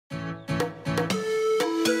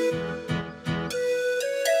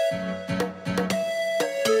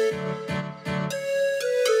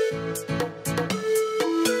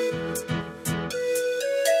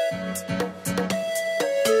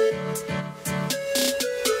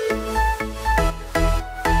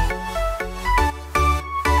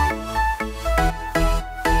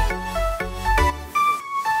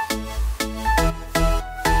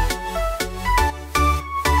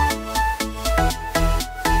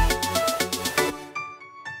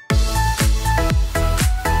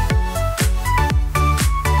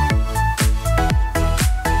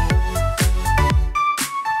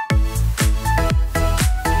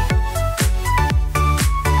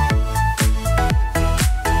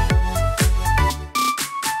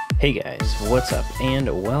Hey guys, what's up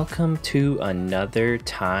and welcome to another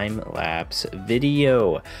time-lapse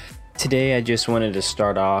video. Today I just wanted to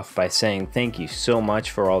start off by saying thank you so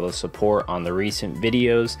much for all the support on the recent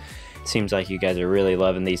videos. Seems like you guys are really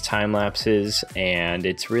loving these time lapses and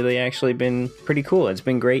it's really actually been pretty cool. It's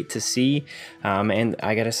been great to see and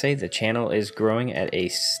I gotta say the channel is growing at a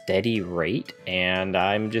steady rate and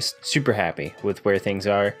I'm just super happy with where things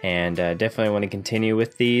are and definitely want to continue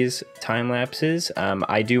with these time lapses.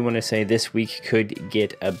 I do want to say this week could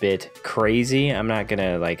get a bit crazy. I'm not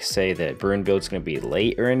gonna like say that Brew build's gonna be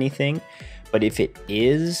late or anything, but if it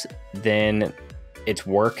is, then it's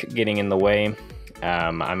work getting in the way.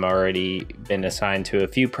 I'm already been assigned to a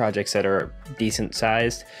few projects that are decent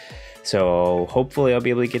sized, so hopefully I'll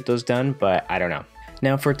be able to get those done, but I don't know.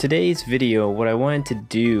 Now for today's video, what I wanted to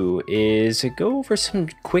do is go over some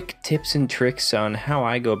quick tips and tricks on how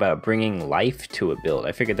I go about bringing life to a build.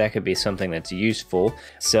 I figured that could be something that's useful,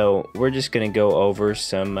 so we're just going to go over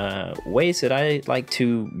some ways that I like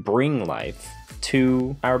to bring life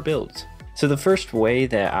to our builds. So the first thing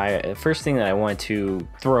that I want to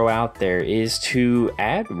throw out there is to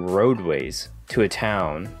add roadways to a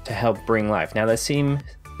town to help bring life. Now that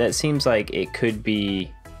seems like it could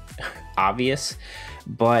be obvious,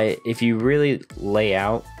 but if you really lay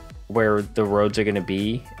out where the roads are going to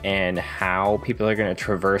be and how people are going to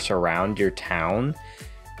traverse around your town,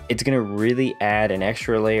 it's going to really add an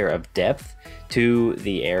extra layer of depth to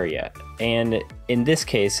the area. And in this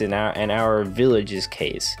case, in our village's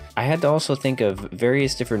case, I had to also think of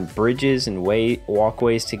various different bridges and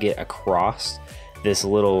walkways to get across this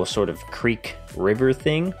little sort of creek river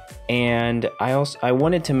thing. And I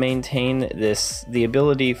wanted to maintain the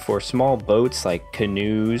ability for small boats like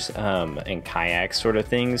canoes and kayaks sort of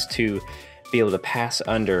things to be able to pass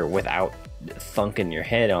under without thunking your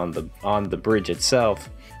head on the bridge itself.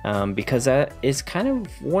 Because that is kind of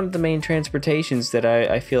one of the main transportations that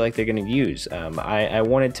I feel like they're going to use. I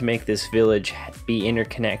wanted to make this village be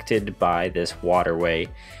interconnected by this waterway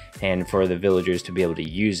and for the villagers to be able to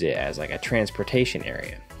use it as like a transportation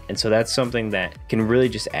area. And so that's something that can really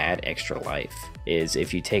just add extra life, is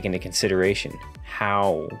if you take into consideration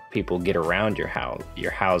how people get around your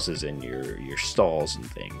houses and your stalls and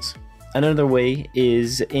things. Another way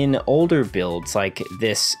is in older builds like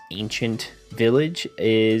this ancient village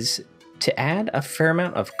is to add a fair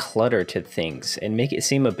amount of clutter to things and make it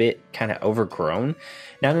seem a bit kind of overgrown.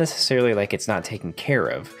 Not necessarily like it's not taken care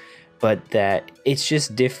of, but that it's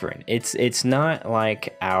just different. It's not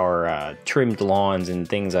like our trimmed lawns and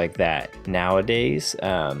things like that nowadays.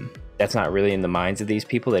 That's not really in the minds of these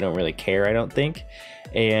people. They don't really care, I don't think.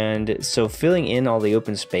 And so filling in all the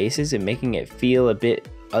open spaces and making it feel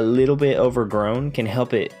a little bit overgrown can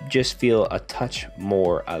help it just feel a touch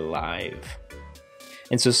more alive.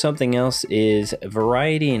 And so something else is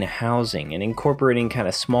variety in housing and incorporating kind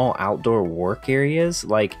of small outdoor work areas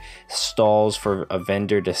like stalls for a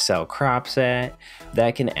vendor to sell crops at.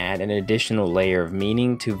 That can add an additional layer of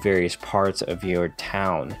meaning to various parts of your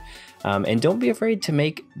town. And don't be afraid to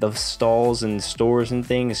make the stalls and stores and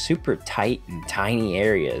things super tight and tiny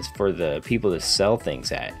areas for the people to sell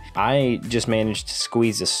things at. I just managed to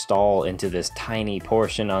squeeze a stall into this tiny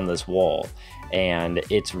portion on this wall, and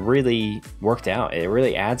it's really worked out. It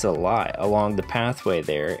really adds a lot along the pathway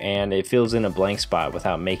there, and it fills in a blank spot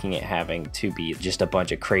without making it having to be just a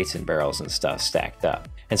bunch of crates and barrels and stuff stacked up.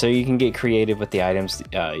 And so you can get creative with the items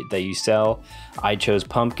that you sell. I chose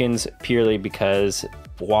pumpkins purely because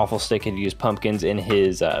Waffle Stick had used pumpkins in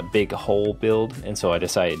his big hole build, and so I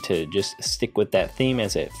decided to just stick with that theme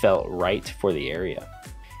as it felt right for the area.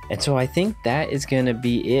 And so I think that is going to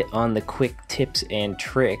be it on the quick tips and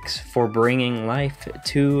tricks for bringing life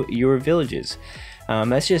to your villages.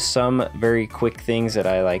 That's just some very quick things that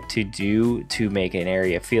I like to do to make an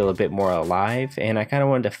area feel a bit more alive, and I kind of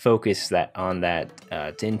wanted to focus on that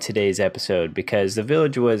in today's episode, because the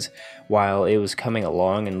village while it was coming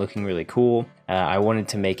along and looking really cool, I wanted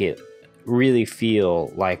to make it really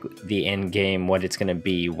feel like the end game, what it's going to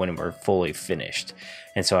be when we're fully finished.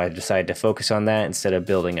 And so I decided to focus on that instead of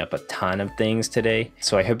building up a ton of things today.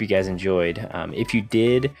 So I hope you guys enjoyed. If you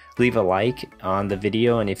did, leave a like on the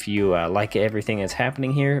video, and if you like everything that's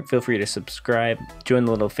happening here, feel free to subscribe, join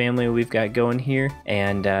the little family we've got going here.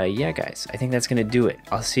 And yeah guys, I think that's going to do it.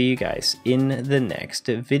 I'll see you guys in the next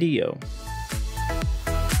video.